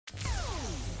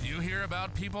hear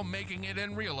about people making it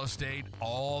in real estate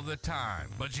all the time,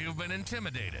 but you've been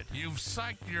intimidated. You've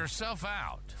psyched yourself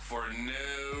out for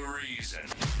no reason.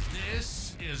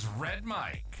 This is Red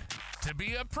Mike. To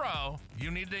be a pro, you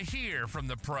need to hear from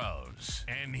the pros.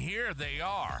 And here they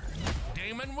are,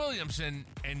 Damon Williamson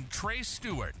and Trey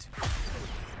Stewart.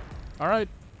 All right,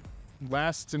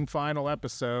 last and final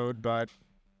episode, but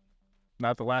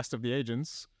not the last of the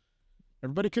agents.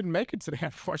 Everybody couldn't make it today,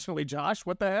 unfortunately. Josh,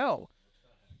 what the hell?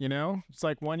 You know, it's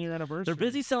like 1 year anniversary. They're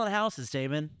busy selling houses,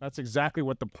 Damon. That's exactly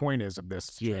what the point is of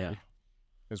this. Yeah. Trey,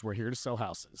 is we're here to sell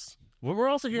houses. Well, we're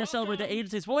also here to celebrate the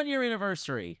agency's 1 year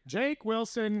anniversary. Jake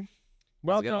Wilson,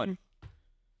 welcome.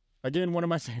 Again, one of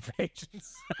my favorite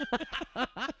agents.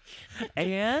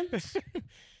 And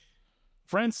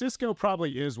Francisco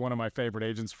probably is one of my favorite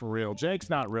agents for real. Jake's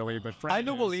not really, but Fran I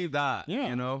do believe that. Yeah,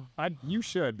 you know, you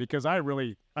should, because I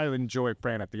enjoy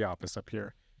Fran at the office up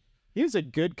here. He's a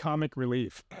good comic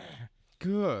relief.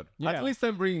 good. Yeah. At least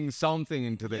I'm bringing something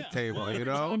into the table. You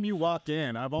know, every time you walk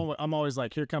in, I'm always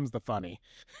like, here comes the funny.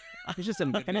 He's just a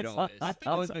mood always.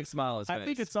 Always makes a smile on his face. I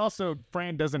think it's also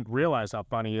Fran doesn't realize how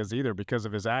funny he is either because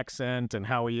of his accent and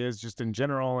how he is just in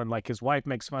general, and like his wife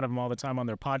makes fun of him all the time on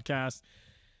their podcast.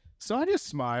 So I just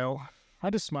smile.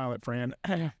 At Fran.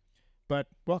 But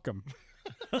welcome.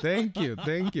 Thank you.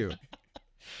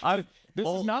 This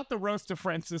is not the roast of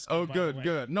Francisco. Oh,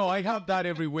 good. No, I have that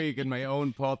every week in my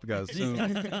own podcast.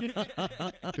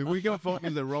 So if we can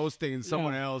focus the roasting in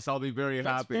someone else, I'll be very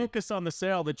happy. Let's focus on the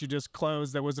sale that you just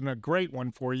closed. That wasn't a great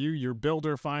one for you. Your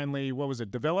builder finally, what was it,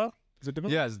 Davila? Is it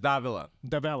Davila? Yes, Davila.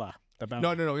 Davila.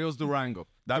 No, it was Durango.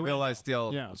 Davila is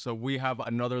still. Yeah. So we have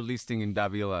another listing in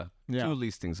Davila. Yeah. 2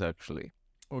 listings, actually.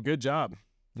 Well, good job.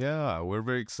 Yeah, we're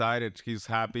very excited. He's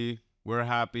happy. We're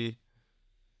happy.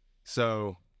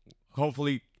 So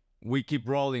hopefully we keep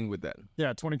rolling with that. Yeah,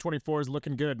 2024 is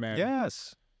looking good, man.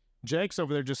 Yes. Jake's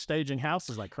over there just staging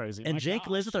houses like crazy. And Jake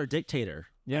lives with our dictator.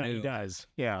 Yeah, he does.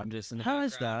 Yeah. I'm just in the How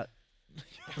is that?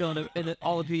 feeling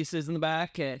all the pieces in the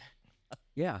back.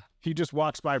 Yeah. He just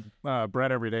walks by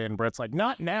Brett every day, and Brett's like,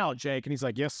 not now, Jake. And he's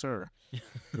like, yes, sir.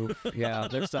 Yeah,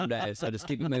 there's some days. I just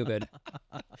keep moving.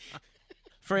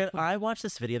 Fran, I watched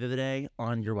this video the other day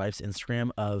on your wife's Instagram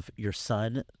of your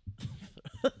son.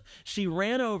 She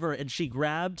ran over and she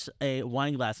grabbed a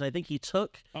wine glass, and I think he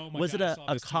took, was it a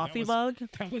coffee mug?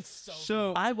 That was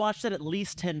so I watched it at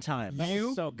least 10 times.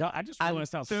 I just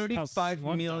realized how 35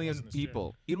 how million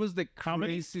people. It was the many?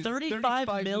 craziest.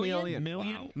 35 million?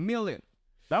 Million.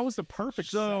 That was the perfect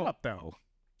setup, though.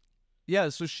 Yeah,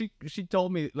 so she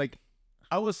told me, like,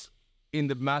 I was in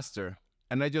the master,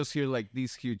 and I just hear, like,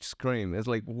 this huge scream. It's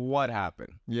like, what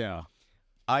happened? Yeah.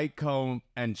 I come,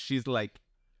 and she's like,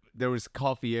 there was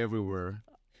coffee everywhere.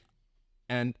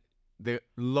 And the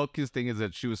luckiest thing is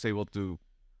that she was able to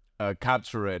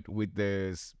capture it with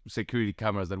the security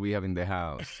cameras that we have in the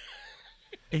house.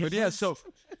 But yeah, so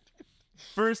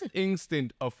first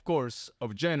instinct, of course,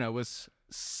 of Jenna was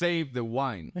save the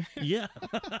wine. Yeah.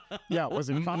 Yeah, it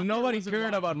wasn't coffee. Nobody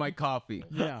cared about my coffee.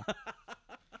 Yeah.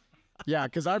 Yeah,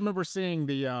 because I remember seeing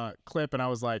the clip, and I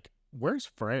was like, where's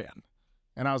Fran?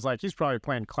 And I was like, he's probably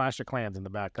playing Clash of Clans in the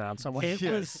background somewhere. It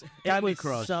was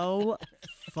Crush. so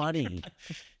funny.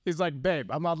 He's like, babe,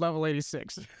 I'm on level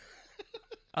 86.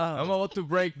 I'm about to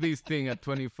break this thing at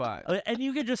 25. And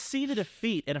you could just see the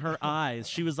defeat in her eyes.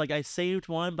 She was like, I saved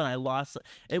one, but I lost.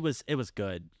 It was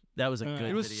good. That was a good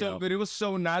It was video. so good. It was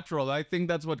so natural. I think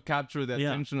that's what captured the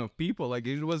attention of people. Like,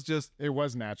 it was just It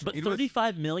was natural. But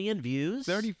 35 million views?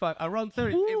 35, around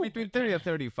 30, between 30 and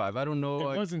 35. I don't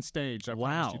know. It wasn't staged. I Wow.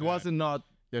 promise you It that. wasn't not.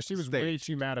 Yeah, she was way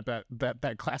too mad at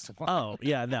that glass of wine. Oh,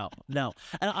 yeah, no.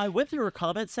 And I went through her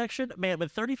comment section. Man, when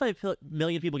 35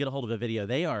 million people get a hold of a video,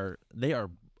 they are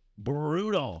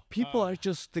brutal. People are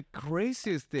just the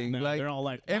craziest thing. No, like, they're all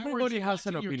like, everybody has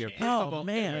an opinion. First of all,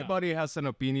 man. Everybody has an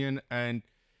opinion. And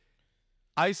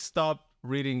I stopped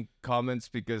reading comments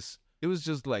because it was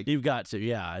just like, You've got to,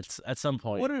 yeah. It's at some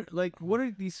point. what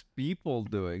are these people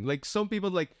doing? Like, some people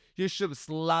like, you should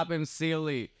slap him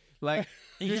silly. Like,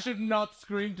 you should not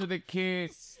scream to the kid.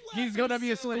 He's gonna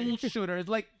be a school shooter. It's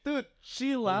like, dude,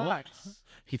 chillax.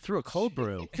 He threw a cold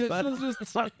brew. But it's just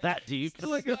It's not that deep. it's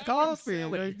like a coffee.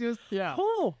 Like, just Yeah.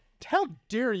 Oh, How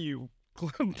dare you?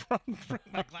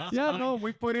 yeah, no,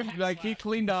 we put him like he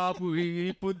cleaned up.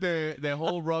 He put the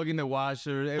whole rug in the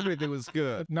washer. Everything was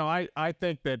good. No, I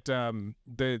think that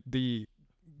the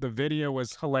video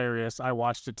was hilarious. I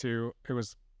watched it too.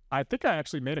 I think I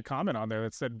actually made a comment on there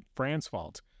that said Fran's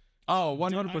fault. Oh,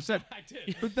 100%. I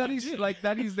did. But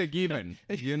that is the given.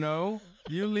 You know,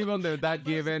 you live under that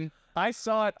given. I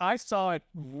saw it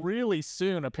really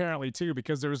soon, apparently too,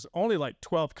 because there was only like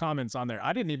 12 comments on there.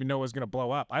 I didn't even know it was gonna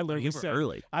blow up. I literally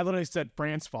said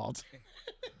Fran's fault.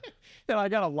 And I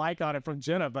got a like on it from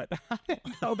Jenna, but I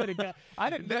didn't know that it got. I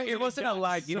didn't. Know It wasn't a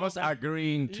like. It was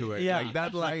agreeing to it. Yeah. Like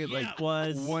that. Like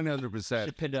was 100%.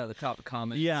 Should pin it at the top of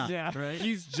comments. Yeah. Right.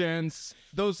 His gens.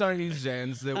 Those are his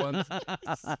gens. The ones.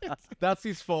 That's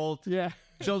his fault. Yeah.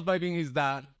 Just by being his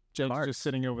dad. Jake's just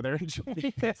sitting over there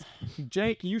enjoying this.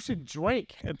 Jake, you should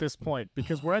drink at this point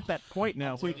because we're at that point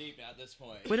now. Deep at this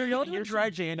point. Wait, are y'all doing dry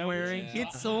January? Yeah.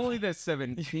 It's only the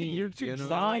 17th. You're too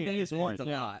Five days one. It's a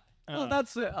lot. Well,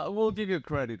 that's we'll give you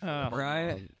credit for that.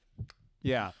 Right.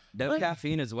 Yeah. No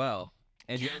caffeine as well.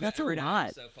 And That's a every night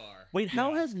lot. so far. Wait,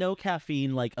 how has no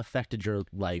caffeine like affected your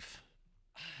life?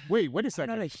 Wait a I'm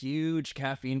second. not a huge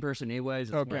caffeine person anyways.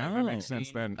 It's Okay, more that makes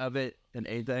sense then. of it than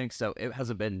anything, so it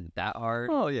hasn't been that hard.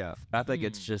 Oh yeah. I think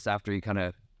it's just after you kind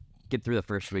of get through the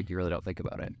first week, you really don't think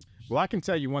about it. Well, I can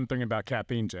tell you one thing about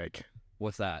caffeine, Jake.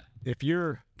 What's that? If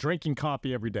you're drinking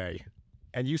coffee every day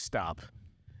and you stop,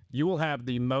 you will have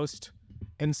the most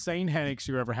insane headaches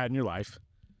you ever had in your life,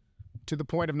 to the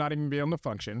point of not even being able to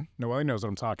function. Noelle knows what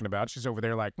I'm talking about. She's over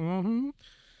there like,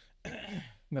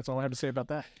 That's all I have to say about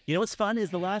that. You know what's fun is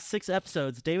the last 6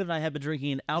 episodes, David and I have been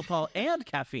drinking alcohol and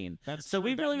caffeine. So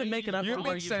we've really been making up You for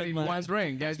where mix you've it been in like- one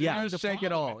drink, guys. Yeah. You just shake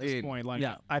it all At this in. point, like,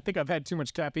 Yeah. I think I've had too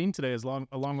much caffeine today,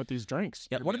 along with these drinks.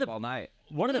 Yeah, one of the all night.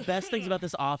 best things about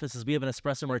this office is we have an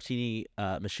espresso martini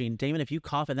machine. Damon, if you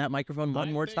cough in that microphone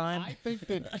one more time, I think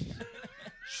that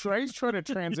Trey's trying to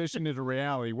transition into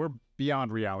reality. We're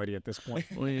beyond reality at this point.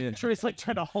 Trey's like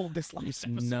trying to hold this last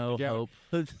episode no together.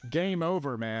 hope. Game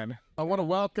over, man. I want to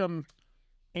welcome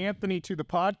Anthony to the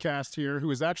podcast here, who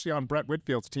is actually on Brett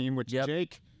Whitfield's team, which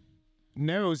Jake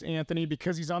knows Anthony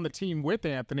because he's on the team with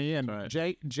Anthony, and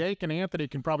Jake and Anthony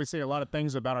can probably say a lot of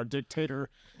things about our dictator.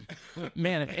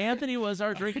 Man, if Anthony was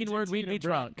our drinking word, we'd be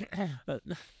drunk.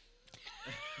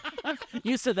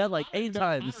 You said that like 8 I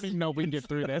times. don't even know if we can get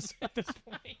through this.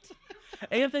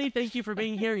 Anthony, thank you for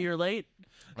being here. You're late.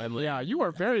 Yeah, you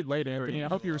are very late, Anthony. I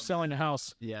hope you were selling a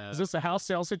house. Yeah. Is this a house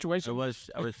sale situation? I was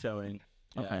showing.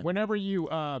 Okay. Whenever you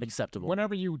Acceptable.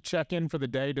 Whenever you check in for the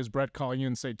day, does Brett call you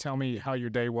and say, "Tell me how your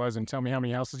day was and tell me how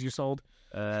many houses you sold"?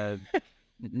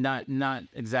 Not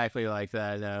exactly like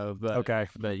that, no. But Okay.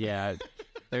 But yeah,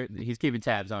 he's keeping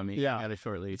tabs on me. Yeah. Got a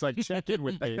short leash. It's like, check in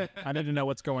with me. I need to know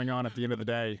what's going on at the end of the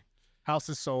day.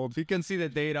 Houses sold. You can see the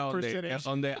data Percentage.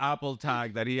 on the Apple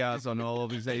tag that he has on all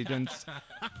of his agents.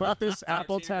 Put this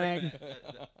Apple tag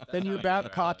in your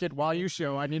back pocket while you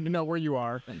show. I need to know where you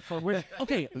are.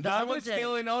 Okay. That was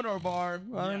still in honor bar.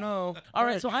 I don't know. All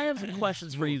right, so I have some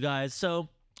questions for you guys. So,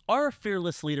 our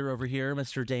fearless leader over here,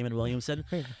 Mr. Damon Williamson,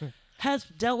 has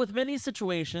dealt with many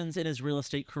situations in his real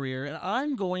estate career, and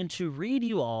I'm going to read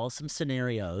you all some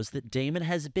scenarios that Damon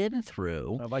has been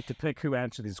through. I'd like to pick who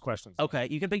answered these questions. Okay,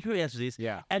 you can pick who answers these.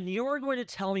 Yeah. And you're going to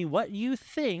tell me what you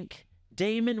think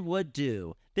Damon would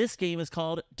do. This game is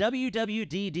called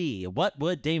WWDD. What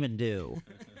would Damon do?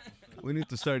 We need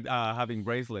to start having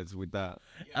bracelets with that.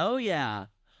 Oh, yeah.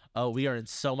 Oh, we are in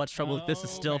so much trouble if this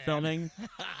is still filming.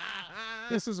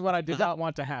 This is what I did not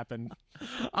want to happen.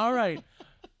 All right.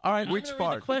 All right. Which I'm gonna read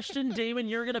part? the question, Damon,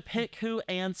 you're going to pick who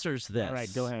answers this. All right,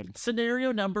 go ahead.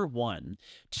 Scenario number 1.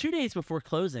 2 days before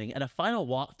closing and a final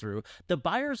walkthrough, the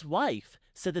buyer's wife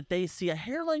said that they see a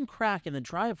hairline crack in the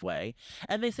driveway,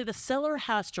 and they say the seller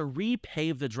has to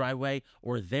repave the driveway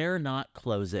or they're not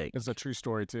closing. It's a true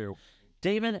story too.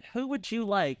 Damon, who would you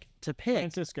like to pick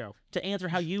Francisco. to answer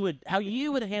how you would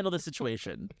handle this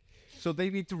situation? So they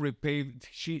need to repave.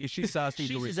 She's asking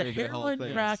She to sees a repave the whole hairline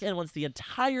thing. crack and wants the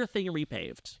entire thing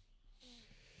repaved.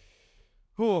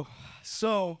 Whew.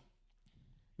 So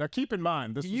Now keep in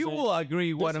mind, this you is a- will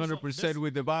agree this 100%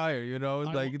 with the buyer, you know?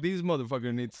 Like, this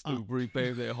motherfucker needs to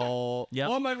repave the whole... Yep.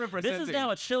 What am I This representing? is now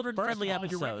a children-friendly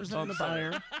First of all, episode. You're representing the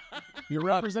buyer. You're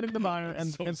representing the buyer,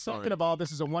 and second of all,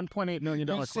 this is a $1.8 million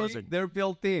You see, closing. they're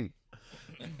built in.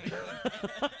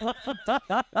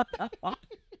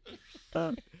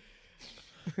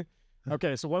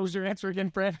 Okay, so what was your answer again,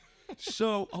 Fred?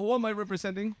 So, who am I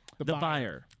representing? The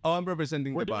buyer. Oh, I'm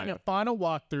representing We're the doing buyer. a final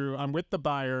walkthrough. I'm with the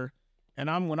buyer,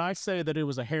 and when I say that it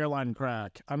was a hairline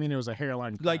crack, I mean it was a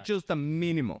hairline crack. Like, just a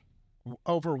minimum.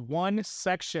 Over one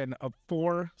section of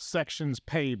 4 sections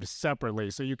paved separately,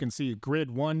 so you can see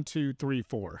grid 1, 2, 3,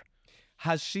 4.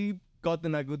 Has she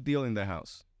gotten a good deal in the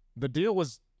house? The deal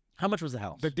was How much was the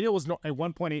house? a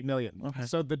 1.8 million. Okay.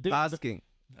 So the deal, Asking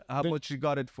how much she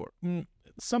got it for.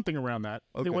 something around that.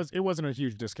 Okay. It wasn't a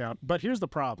huge discount, but here's the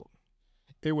problem.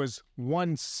 It was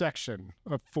one section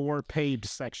of 4 paved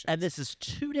sections. And this is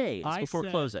 2 days I before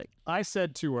said- closing. I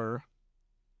said to her,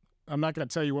 to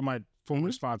tell you what my full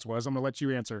response was. I'm going to let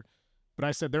you answer. But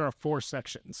I said, there are 4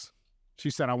 sections. She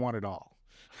said, I want it all.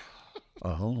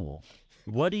 Oh.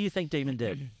 What do you think Damon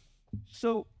did?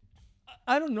 So,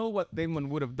 I don't know what Damon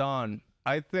would have done.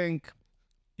 I think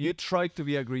you try to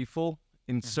be agreeable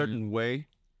in certain way.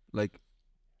 Like,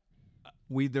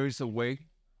 there is a way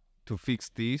to fix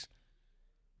this.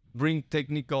 Bring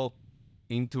technical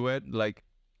into it. Like,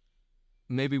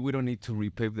 maybe we don't need to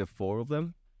repave the 4 of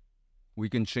them. We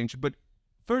can change it. But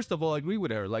first of all, agree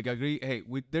with her. Like, agree, hey,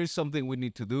 there's something we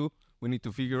need to do. We need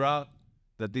to figure out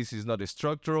that this is not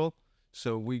structural.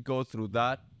 So we go through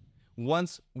that.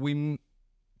 Once we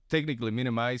technically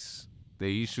minimize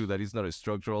the issue that is not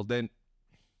structural, then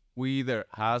we either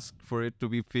ask for it to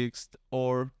be fixed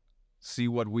or see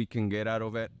what we can get out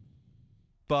of it.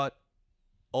 But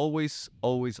always,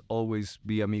 always, always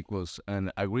be amicus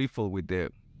and agreeable with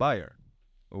the buyer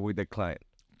or with the client.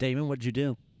 Damon, what'd you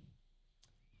do?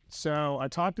 So I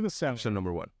talked to the seller. Option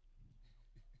number 1.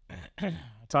 I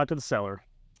talked to the seller,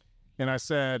 and I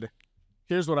said,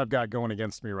 here's what I've got going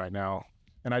against me right now.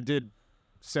 And I did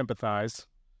sympathize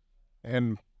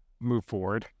and move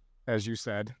forward, as you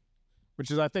said, which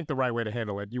is, I think, the right way to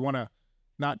handle it. You want to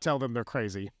not tell them they're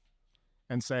crazy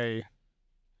and say,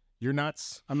 you're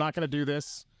nuts. I'm not going to do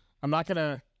this. I'm not going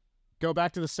to go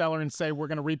back to the seller and say, we're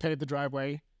going to repave the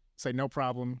driveway. Say, no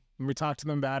problem. And we talk to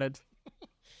them about it.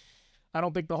 I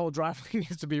don't think the whole driveway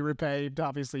needs to be repaved.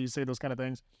 Obviously, you say those kind of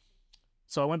things.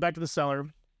 So I went back to the seller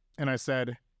and I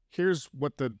said, here's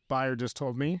what the buyer just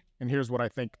told me, and here's what I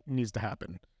think needs to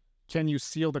happen. Can you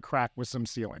seal the crack with some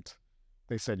sealant?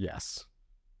 They said yes.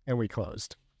 And we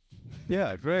closed.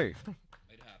 Yeah, great.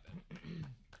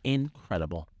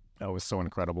 Incredible. That was so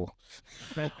incredible.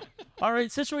 All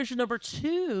right, situation number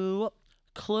 2,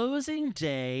 closing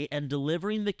day and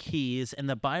delivering the keys, and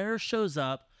the buyer shows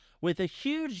up with a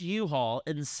huge U-Haul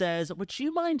and says, would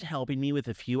you mind helping me with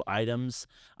a few items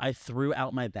I threw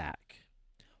out my back?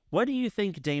 What do you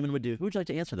think Damon would do? Who would you like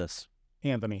to answer this?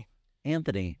 Anthony.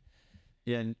 Anthony.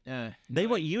 Yeah, They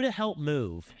want you to help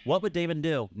move. What would Damon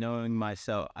do? knowing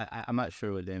myself, I'm not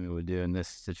sure what Damon would do in this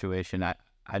situation.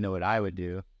 I know what I would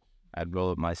do. I'd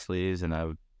roll up my sleeves and I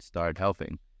would start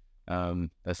helping.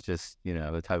 That's just,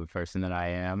 the type of person that I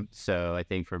am. So I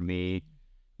think for me,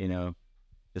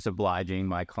 just obliging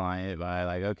my client by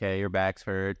like, okay, your back's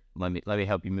hurt. Let me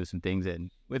help you move some things in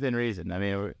within reason. I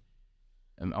mean,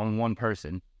 I'm on one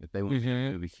person. If they want to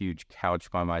move a huge couch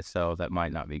by myself, that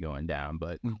might not be going down.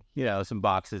 But some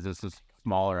boxes and some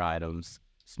smaller items,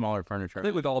 smaller furniture. I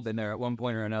think we've all been there at one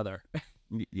point or another,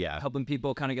 Yeah. helping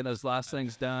people kind of get those last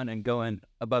things done and going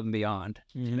above and beyond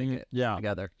to make it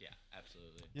together. Yeah,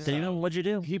 absolutely. Damon, what'd you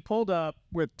do? He pulled up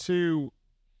with 2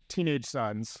 teenage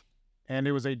sons, and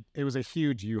it was a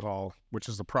huge U-Haul, which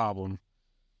is the problem.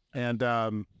 And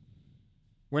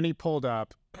when he pulled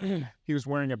up, he was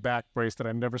wearing a back brace that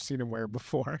I've never seen him wear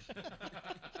before.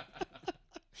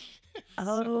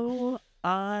 Oh,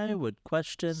 I would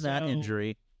question that So-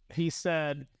 injury. He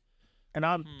said,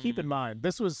 and keep in mind,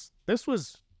 this was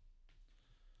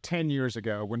 10 years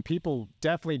ago when people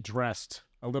definitely dressed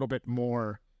a little bit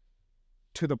more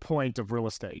to the point of real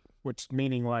estate, which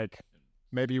meaning like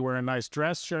maybe you wear a nice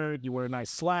dress shirt, you wear nice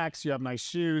slacks, you have nice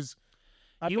shoes.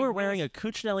 You were wearing a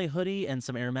Cuccinelli hoodie and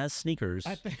some Hermes sneakers.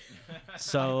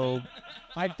 So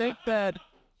I think that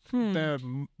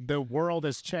the world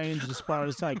has changed as far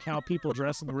as like how people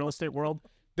dress in the real estate world.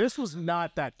 This was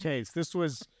not that case.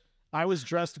 I was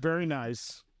dressed very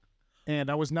nice,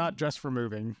 and I was not dressed for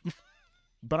moving.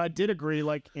 But I did agree,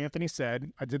 like Anthony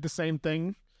said, I did the same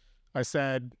thing. I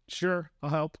said, sure, I'll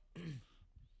help.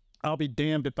 I'll be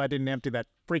damned if I didn't empty that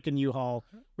freaking U-Haul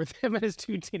with him and his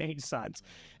 2 teenage sons.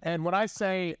 And when I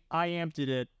say I emptied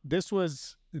it, this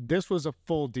was a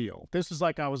full deal. This was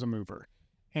like I was a mover.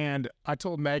 And I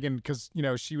told Megan, because,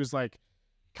 she was like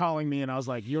calling me, and I was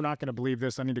like, you're not going to believe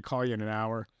this. I need to call you in an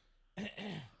hour.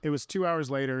 It was 2 hours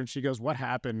later, and she goes, what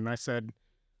happened? And I said,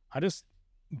 I just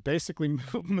basically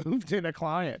moved in a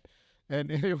client. And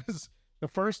it was the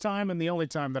first time and the only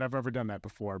time that I've ever done that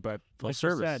before. But Full like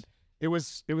service. you said, it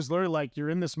was literally like you're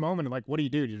in this moment, and like, what do?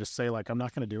 You just say like, I'm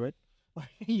not going to do it. Like,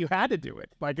 you had to do it.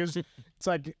 Like it's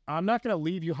like I'm not going to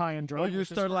leave you high and dry. you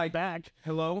start like, back.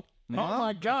 hello? Oh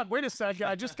my God! Wait a second!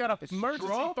 I just got an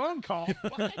emergency phone call.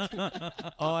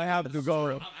 Oh, I have to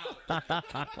go.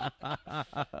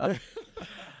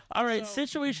 All right,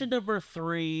 situation number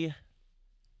 3.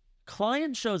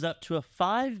 Client shows up to a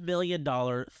 $5 million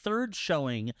third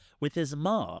showing with his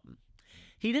mom.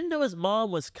 He didn't know his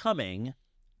mom was coming,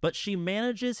 but she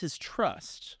manages his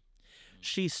trust.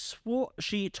 She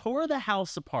tore the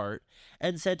house apart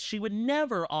and said she would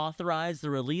never authorize the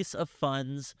release of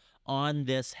funds on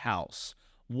this house,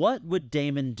 what would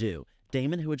Damon do?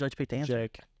 Damon, who would you like to pick to answer?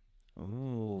 Jake.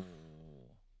 Ooh.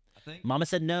 I think Mama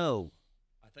said no.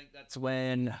 I think that's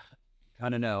when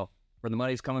kind of know where the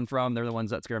money's coming from. They're the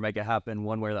ones that's going to make it happen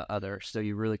one way or the other. So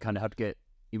you really kind of have to get,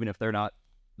 even if they're not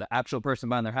the actual person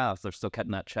buying their house, they're still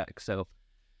cutting that check. So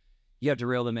you have to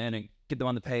reel them in and get them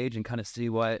on the page and kind of see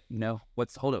what,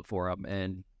 what's the holdup for them,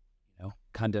 and,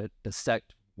 kind of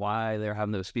dissect why they're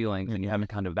having those feelings, and you have to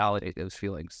kind of validate those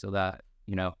feelings so that,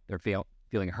 they're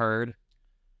feeling heard.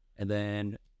 And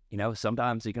then,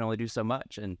 sometimes you can only do so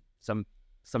much, and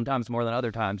sometimes more than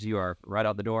other times you are right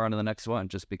out the door onto the next one,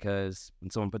 just because when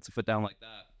someone puts a foot down like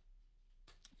that.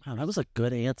 Wow, that was a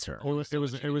good answer.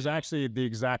 It was actually the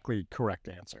exactly correct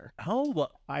answer. Oh,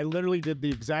 I literally did the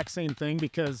exact same thing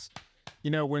because,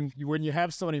 when you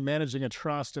have somebody managing a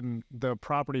trust and the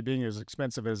property being as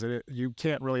expensive as it, you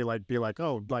can't really be like,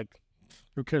 oh,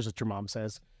 who cares what your mom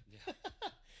says? Yeah.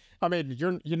 I mean,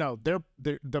 they're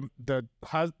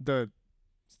the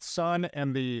son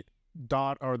and the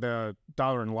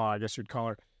daughter-in-law, I guess you'd call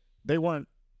her, they weren't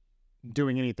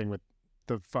doing anything with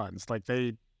the funds.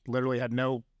 They literally had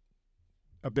no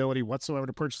ability whatsoever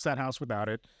to purchase that house without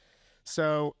it.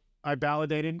 So I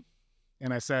validated,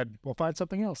 and I said, "We'll find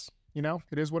something else.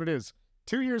 It is what it is."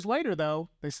 2 years later, though,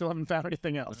 they still haven't found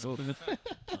anything else. So,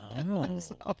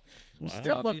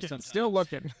 still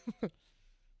looking.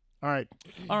 All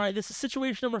right. This is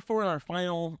situation number 4 in our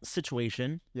final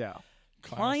situation. Yeah.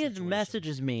 Client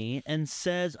messages me and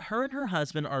says her and her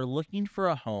husband are looking for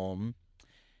a home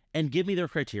and give me their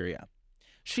criteria.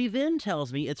 She then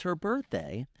tells me it's her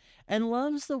birthday and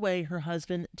loves the way her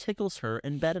husband tickles her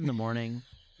in bed in the morning.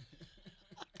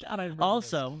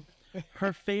 Also,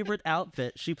 her favorite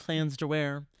outfit she plans to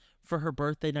wear for her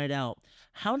birthday night out.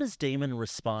 How does Damon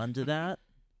respond to that?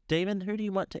 Damon, who do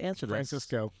you want to answer this?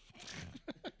 Francisco.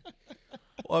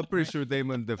 Well, I'm pretty sure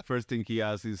Damon, the first thing he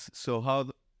asks is, so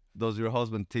how does your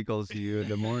husband tickles you in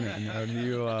the morning when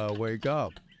you wake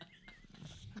up?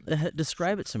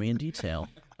 Describe it to me in detail.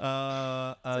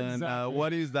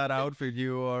 What is that outfit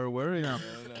you are wearing?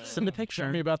 Send a picture.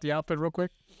 Tell me about the outfit real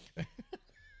quick.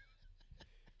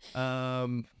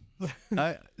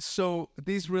 So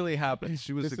this really happened.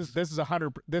 She was. This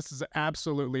is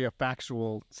absolutely a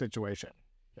factual situation.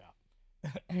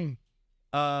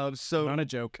 Yeah. So not a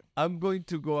joke. I'm going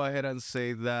to go ahead and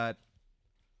say that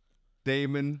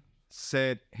Damon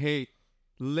said, "Hey,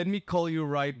 let me call you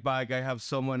right back. I have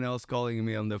someone else calling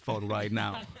me on the phone right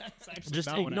now." Just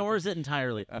ignores it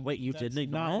entirely. Wait, you didn't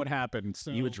ignore not it? what happened.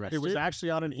 So You addressed it? It was actually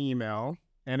on an email,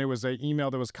 and it was an email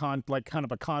that was kind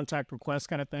of a contact request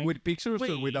kind of thing. With pictures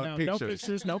or without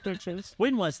pictures? No pictures.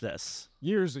 When was this?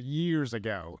 Years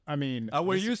ago. I mean,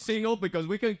 Were you single? Because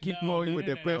we can keep going with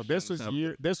the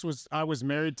questions. This was I was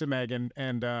married to Megan,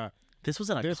 and This was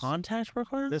a contact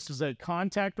request? this is a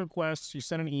contact request. She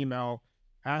sent an email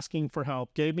asking for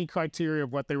help, gave me criteria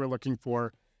of what they were looking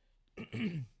for,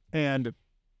 and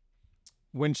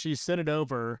when she sent it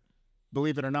over,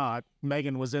 believe it or not,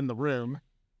 Megan was in the room,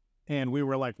 and we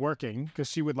were working because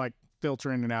she would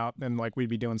filter in and out, and we'd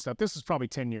be doing stuff. This is probably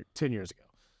 10 years ago.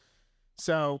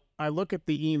 So I look at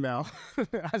the email,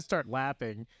 I start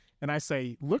laughing, and I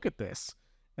say, "Look at this,"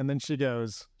 and then she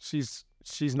goes, "She's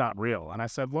not real." And I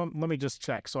said, "Well, let me just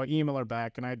check." So I email her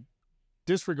back, and I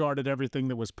disregarded everything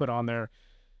that was put on there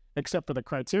except for the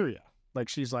criteria.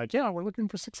 She's like, "Yeah, we're looking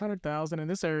for 600,000 in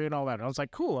this area and all that." And I was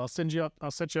like, "Cool, I'll set you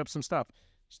up some stuff."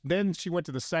 Then she went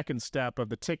to the second step of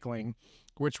the tickling,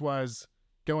 which was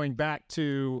going back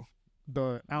to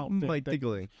the outfit.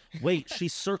 Tickling. Wait, she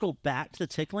circled back to the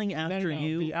tickling after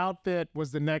you? The outfit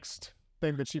was the next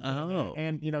thing that she put in there.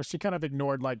 And, she kind of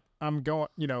ignored, I'm going,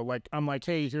 I'm like,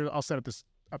 "Hey, here, I'll set up this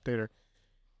updater."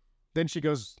 Then she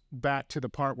goes back to the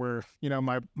part where,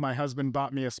 my husband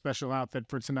bought me a special outfit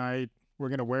for tonight. We're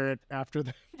going to wear it after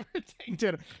the birthday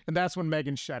dinner. And that's when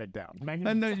Megan shut it down.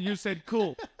 And then you said,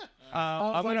 "Cool.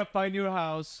 I'm going to find your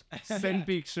house, send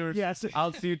pictures. Yes.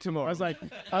 I'll see you tomorrow."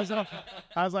 I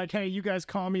was like, "Hey, you guys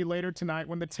call me later tonight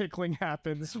when the tickling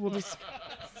happens. We'll just."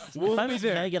 If I was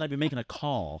Megan, I'd be making a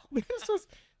call.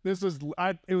 This is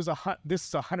a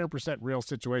 100% real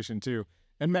situation too.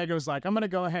 And Megan was like, "I'm going to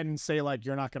go ahead and say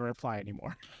you're not going to reply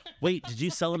anymore." Wait, did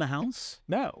you sell him a house?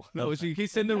 No. He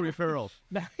sent a referral.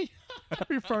 No, I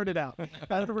referred it out.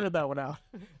 I referred that one out.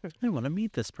 I want to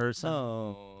meet this person.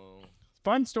 Oh.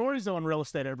 Fun stories though in real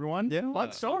estate, everyone. Yeah.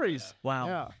 Fun stories. Wow.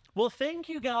 Yeah. Well, thank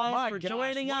you guys My for gosh,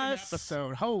 joining what an us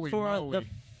episode. Holy for moly. the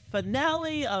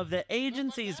finale of the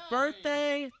agency's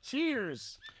birthday.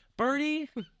 Cheers. Birdie,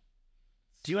 do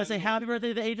you want to say happy birthday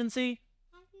to the agency?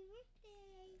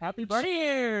 Happy birthday.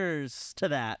 Cheers to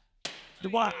that.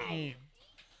 Wow.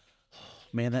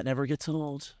 Man, that never gets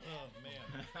old.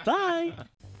 Bye.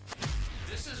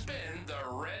 This has been The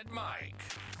Red Mic,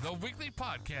 the weekly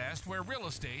podcast where real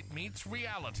estate meets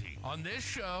reality. On this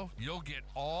show, you'll get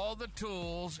all the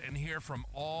tools and hear from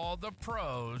all the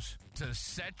pros to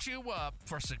set you up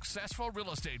for successful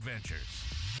real estate ventures.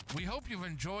 We hope you've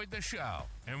enjoyed the show,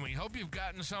 and we hope you've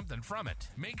gotten something from it.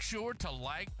 Make sure to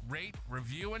like, rate,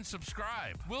 review, and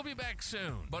subscribe. We'll be back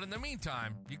soon, but in the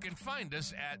meantime, you can find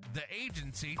us at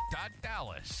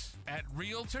theagency.dallas, at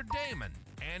Realtor Damon,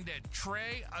 and at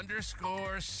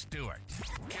Trey_Stewart.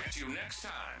 Catch you next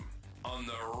time on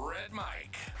The Red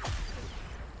Mic.